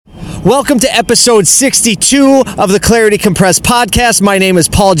Welcome to episode 62 of the Clarity Compressed podcast. My name is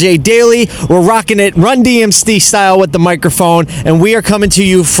Paul J. Daly. We're rocking it Run DMC style with the microphone, and we are coming to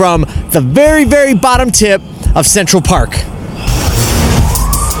you from the very, very bottom tip of Central Park.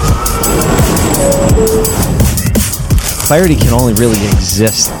 Clarity can only really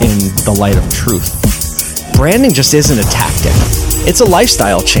exist in the light of truth. Branding just isn't a tactic. It's a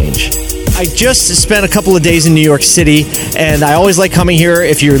lifestyle change. I just spent a couple of days in New York City, and I always like coming here.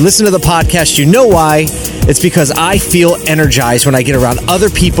 If you listen to the podcast, you know why. It's because I feel energized when I get around other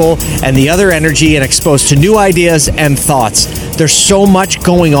people and the other energy and exposed to new ideas and thoughts. There's so much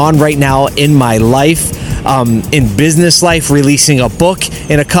going on right now in my life, in business life, releasing a book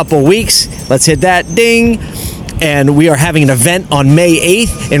in a couple weeks. Let's hit that ding. And we are having an event on May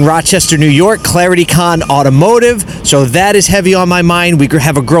 8th in Rochester, New York, ClarityCon Automotive. So that is heavy on my mind. We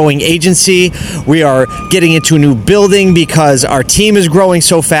have a growing agency. We are getting into a new building because our team is growing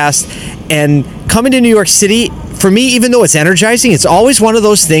so fast. And coming to New York City, for me, even though it's energizing, it's always one of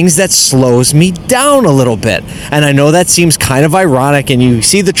those things that slows me down a little bit. And I know that seems kind of ironic, and you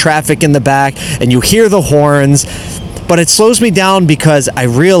see the traffic in the back and you hear the horns, but it slows me down because I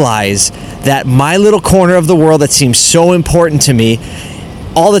realize that my little corner of the world that seems so important to me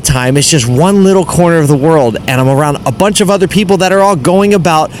all the time is just one little corner of the world, and I'm around a bunch of other people that are all going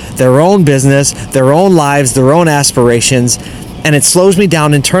about their own business, their own lives, their own aspirations, and it slows me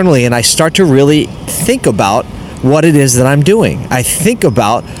down internally, and I start to really think about what it is that I'm doing. I think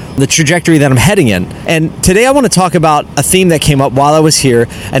about the trajectory that I'm heading in. And today I want to talk about a theme that came up while I was here,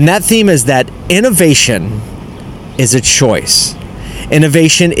 and that theme is that innovation is a choice.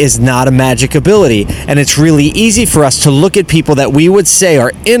 Innovation is not a magic ability, and it's really easy for us to look at people that we would say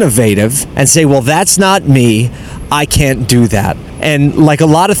are innovative and say, well, that's not me. I can't do that. And like a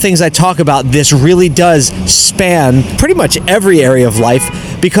lot of things I talk about, this really does span pretty much every area of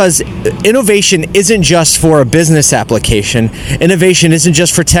life, because innovation isn't just for a business application. Innovation isn't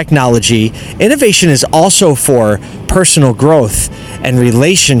just for technology. Innovation is also for personal growth and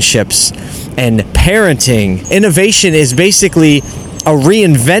relationships and parenting. Innovation is basically a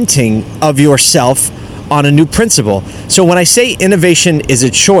reinventing of yourself on a new principle. So when I say innovation is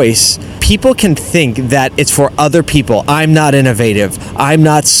a choice, people can think that it's for other people. I'm not innovative. I'm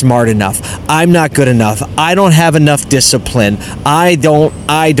not smart enough. I'm not good enough. I don't have enough discipline. I don't.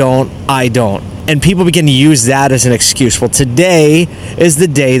 And people begin to use that as an excuse. Well, today is the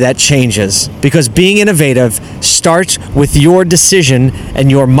day that changes, because being innovative starts with your decision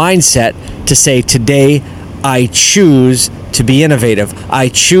and your mindset to say, today I choose to be innovative. I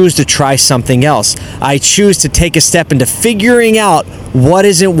choose to try something else. I choose to take a step into figuring out what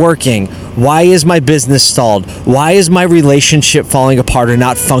isn't working. Why is my business stalled? Why is my relationship falling apart or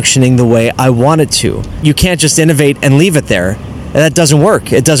not functioning the way I want it to? You can't just innovate and leave it there. That doesn't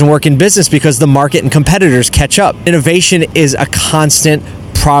work. It doesn't work in business because the market and competitors catch up. Innovation is a constant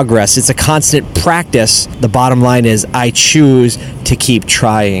progress. It's a constant practice. The bottom line is I choose to keep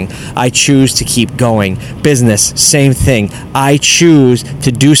trying. I choose to keep going. Business, same thing. I choose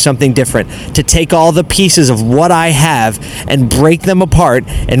to do something different, to take all the pieces of what I have and break them apart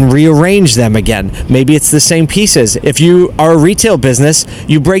and rearrange them again. Maybe it's the same pieces. If you are a retail business,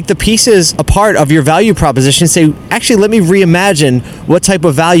 you break the pieces apart of your value proposition, say, actually, let me reimagine what type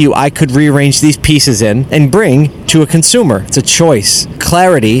of value I could rearrange these pieces in and bring to a consumer. It's a choice.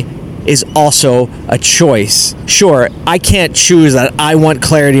 Clarity is also a choice. Sure, I can't choose that I want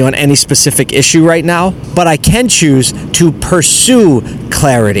clarity on any specific issue right now, but I can choose to pursue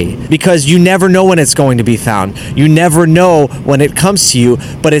clarity, because you never know when it's going to be found. You never know when it comes to you,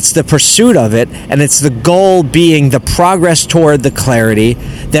 but it's the pursuit of it, and it's the goal being the progress toward the clarity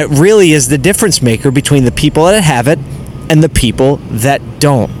that really is the difference maker between the people that have it and the people that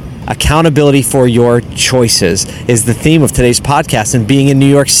don't. Accountability for your choices is the theme of today's podcast. And being in New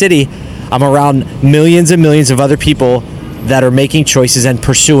York City, I'm around millions and millions of other people that are making choices and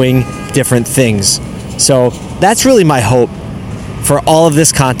pursuing different things. So that's really my hope for all of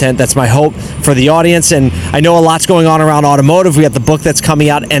this content. That's my hope for the audience. And I know a lot's going on around automotive. We have the book that's coming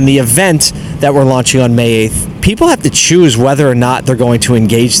out and the event that we're launching on May 8th. People have to choose whether or not they're going to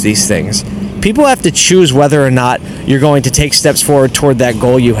engage these things. People have to choose whether or not you're going to take steps forward toward that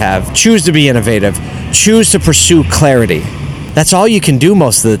goal you have. Choose to be innovative. Choose to pursue clarity. That's all you can do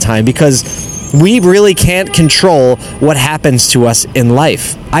most of the time, because we really can't control what happens to us in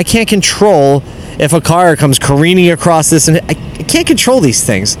life. I can't control if a car comes careening across this, and I can't control these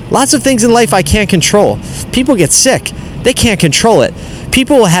things. Lots of things in life I can't control. People get sick. They can't control it.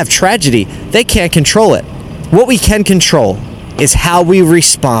 People will have tragedy. They can't control it. What we can control is how we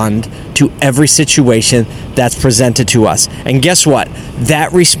respond to every situation that's presented to us. And guess what?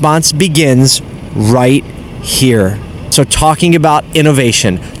 That response begins right here. So talking about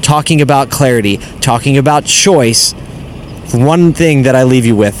innovation, talking about clarity, talking about choice, one thing that I leave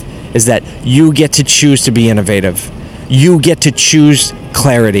you with is that you get to choose to be innovative. You get to choose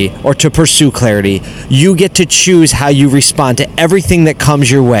clarity or to pursue clarity. You get to choose how you respond to everything that comes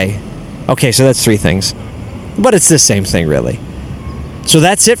your way. Okay, so that's 3 things. But it's the same thing, really. So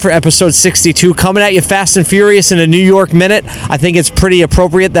that's it for episode 62. Coming at you fast and furious in a New York minute. I think it's pretty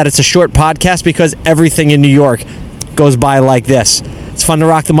appropriate that it's a short podcast because everything in New York goes by like this. It's fun to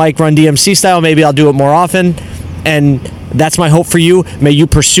rock the mic, Run DMC style. Maybe I'll do it more often. And that's my hope for you. May you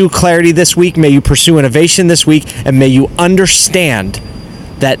pursue clarity this week. May you pursue innovation this week. And may you understand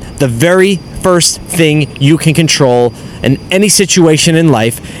that the very first thing you can control in any situation in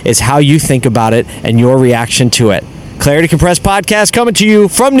life is how you think about it and your reaction to it. Clarity Compressed Podcast coming to you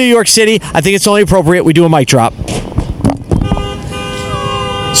from New York City. I think it's only appropriate we do a mic drop.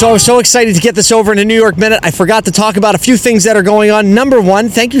 So I was so excited to get this over in a New York minute. I forgot to talk about a few things that are going on. Number one,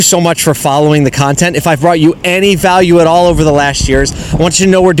 thank you so much for following the content. If I've brought you any value at all over the last years, I want you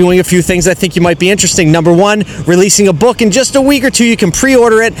to know we're doing a few things I think you might be interesting. Number one, releasing a book in just a week or two. You can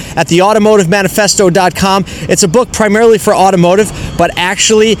pre-order it at theautomotivemanifesto.com. It's a book primarily for automotive, but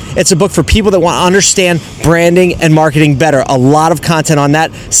actually it's a book for people that want to understand branding and marketing better. A lot of content on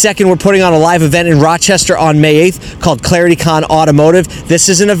that. Second, we're putting on a live event in Rochester on May 8th called ClarityCon Automotive. This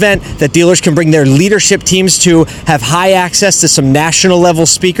is an event that dealers can bring their leadership teams to, have high access to some national level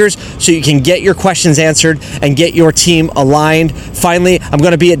speakers so you can get your questions answered and get your team aligned. Finally, I'm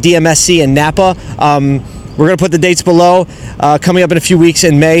going to be at DMSC in Napa. We're going to put the dates below. Coming up in a few weeks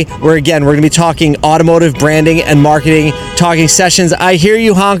in May, we're going to be talking automotive branding and marketing, talking sessions. I hear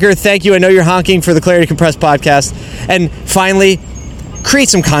you, honker. Thank you. I know you're honking for the Clarity Compressed podcast. And finally, create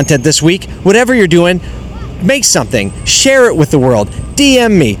some content this week. Whatever you're doing, make something. Share it with the world.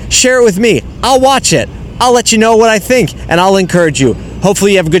 DM me. Share it with me. I'll watch it. I'll let you know what I think, and I'll encourage you.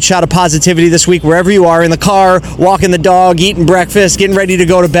 Hopefully you have a good shot of positivity this week, wherever you are, in the car, walking the dog, eating breakfast, getting ready to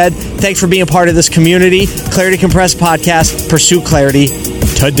go to bed. Thanks for being a part of this community. Clarity Compressed Podcast. Pursue clarity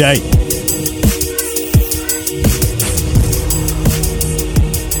today.